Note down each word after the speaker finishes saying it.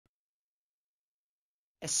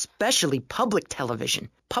Especially public television.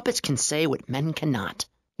 Puppets can say what men cannot.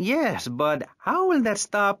 Yes, but how will that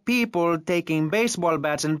stop people taking baseball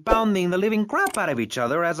bats and pounding the living crap out of each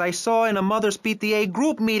other, as I saw in a Mother's PTA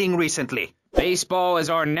group meeting recently? Baseball is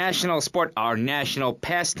our national sport, our national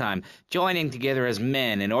pastime, joining together as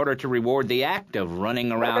men in order to reward the act of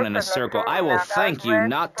running around in a circle. I will thank you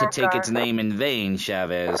not to take its name in vain,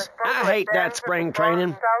 Chavez. I hate that spring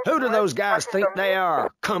training. Who do those guys think they are,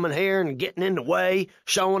 coming here and getting in the way,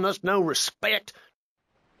 showing us no respect?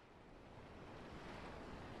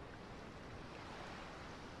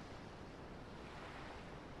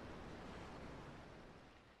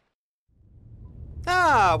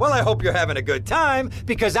 Ah, well, I hope you're having a good time,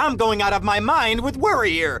 because I'm going out of my mind with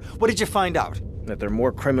worry here. What did you find out? That there are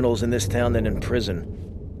more criminals in this town than in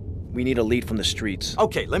prison. We need a lead from the streets.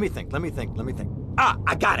 Okay, let me think. Ah,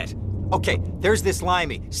 I got it. Okay, there's this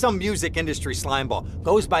limey, some music industry slimeball.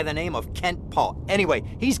 Goes by the name of Kent Paul. Anyway,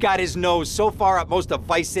 he's got his nose so far up most of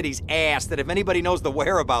Vice City's ass that if anybody knows the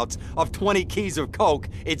whereabouts of 20 keys of coke,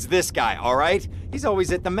 it's this guy, all right? He's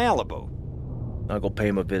always at the Malibu. I'll go pay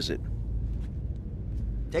him a visit.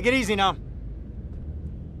 Take it easy now.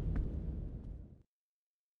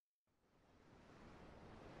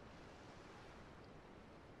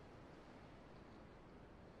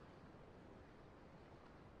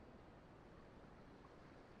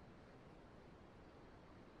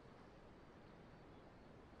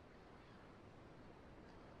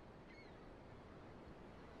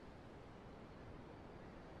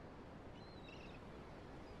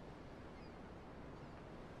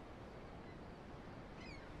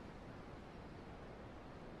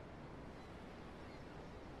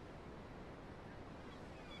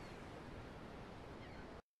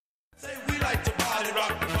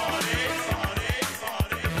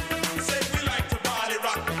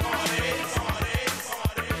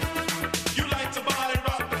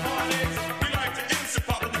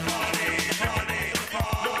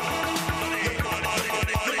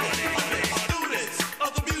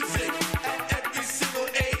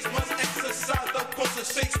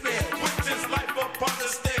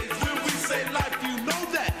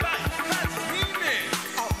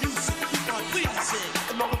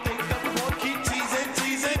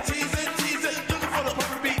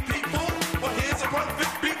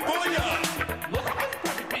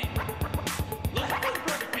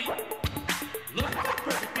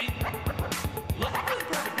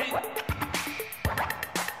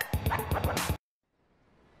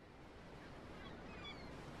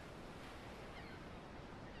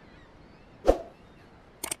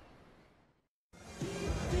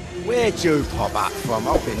 Where'd you pop up from?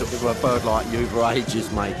 I've been looking for a bird like you for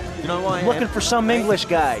ages, mate. You know why I am? Looking for some English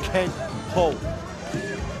guy. Kent Paul.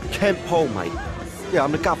 Kent Paul, mate. Yeah,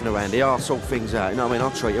 I'm the governor around here. I'll sort things out. You know what I mean?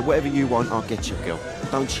 I'll treat you. Whatever you want, I'll get you, girl.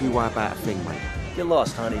 Don't you worry about a thing, mate. Get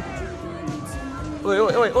lost, honey.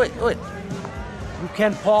 Wait. You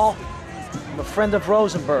Ken Paul? I'm a friend of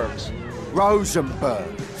Rosenberg's.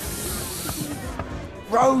 Rosenberg.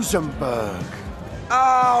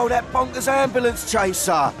 Oh, that bonkers ambulance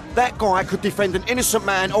chaser. That guy could defend an innocent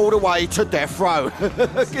man all the way to death row.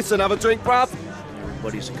 Get another drink, bruv.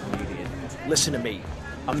 Everybody's a comedian. Listen to me.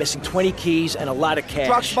 I'm missing 20 keys and a lot of cash.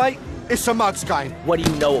 Drugs, mate? It's a mug's game. What do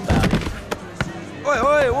you know about it? Wait,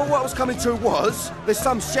 well, what I was coming to was, there's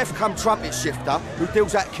some chef come trumpet shifter who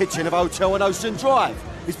deals at kitchen of a hotel on Ocean Drive.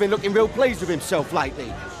 He's been looking real pleased with himself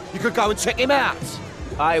lately. You could go and check him out.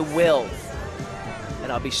 I will.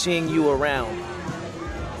 And I'll be seeing you around.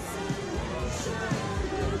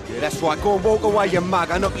 Yeah, that's right. Go and walk away, you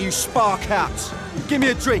mug. I knock you spark out. Give me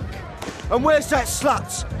a drink. And where's that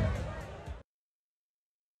slut?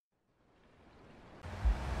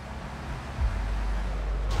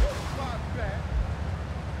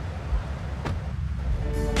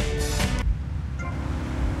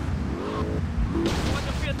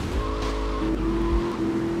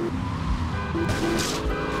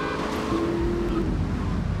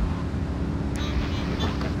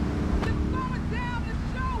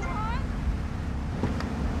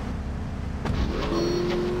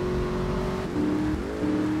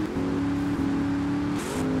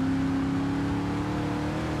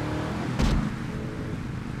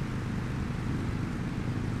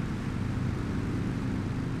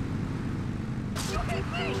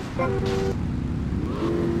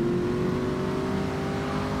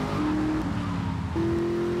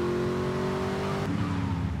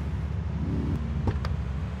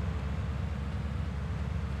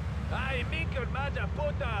 Ay, Mikel, madre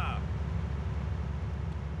puta!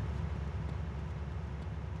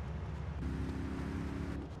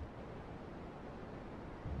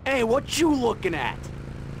 Hey, what you looking at?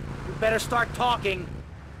 You better start talking.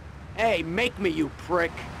 Hey, make me, you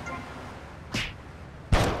prick.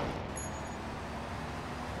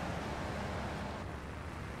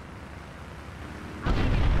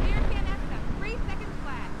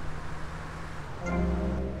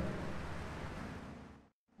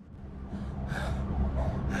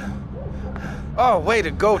 Oh, way to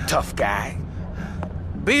go, tough guy.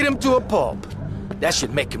 Beat him to a pulp. That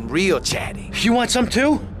should make him real chatty. You want some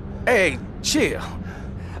too? Hey, chill.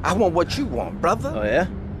 I want what you want, brother. Oh, yeah?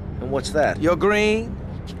 And what's that? Your green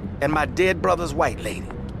and my dead brother's white lady.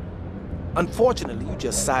 Unfortunately, you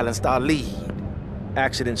just silenced our lead.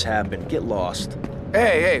 Accidents happen. Get lost.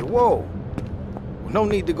 Hey, whoa. No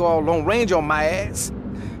need to go all Lone Ranger on my ass.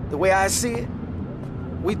 The way I see it,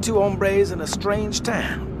 we two hombres in a strange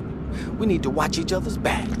town. We need to watch each other's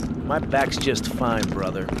back. My back's just fine,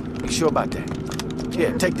 brother. You sure about that?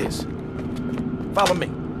 Here, take this. Follow me.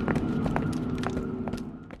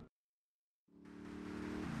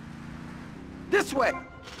 This way!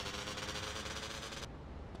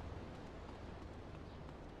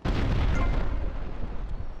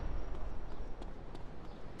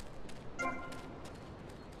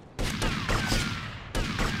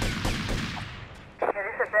 There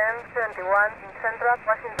is a 1071 in Central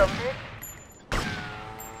Washington Beach.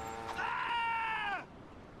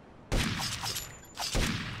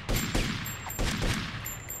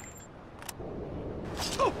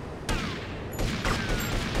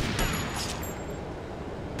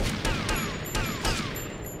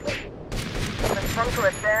 Respond to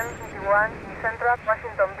a 1071 in Central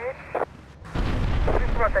Washington Beach.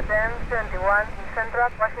 Report a 1071 in Central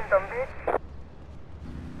Washington Beach.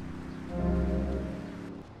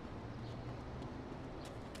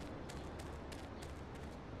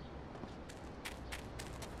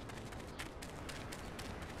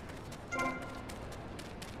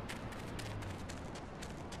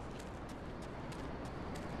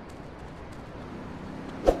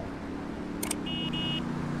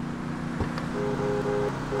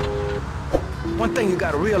 One thing you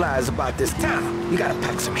gotta realize about this town, you gotta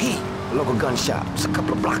pack some heat. The local gun shop's a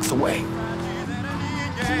couple of blocks away.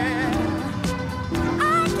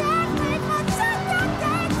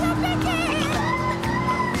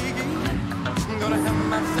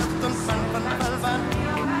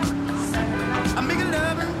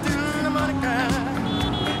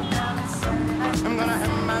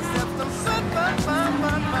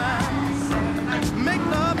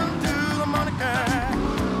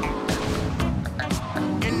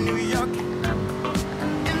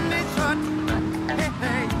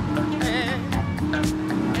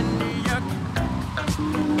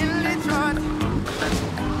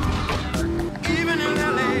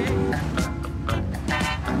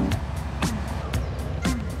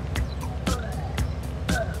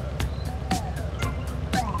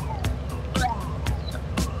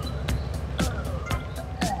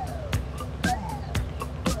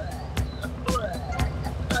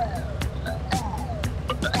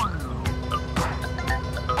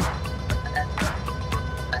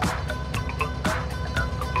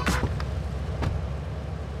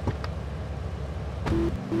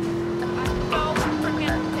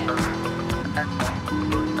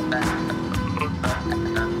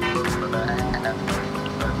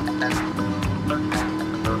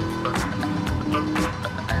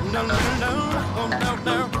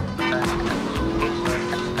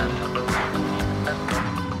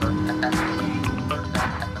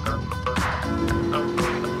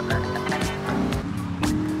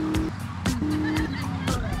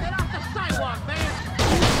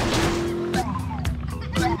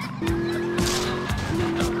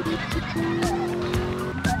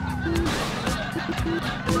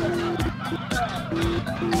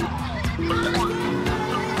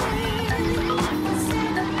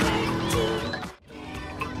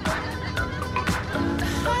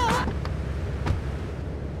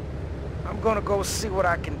 I'm gonna go see what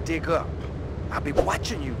I can dig up. I'll be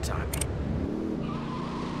watching you, Tommy.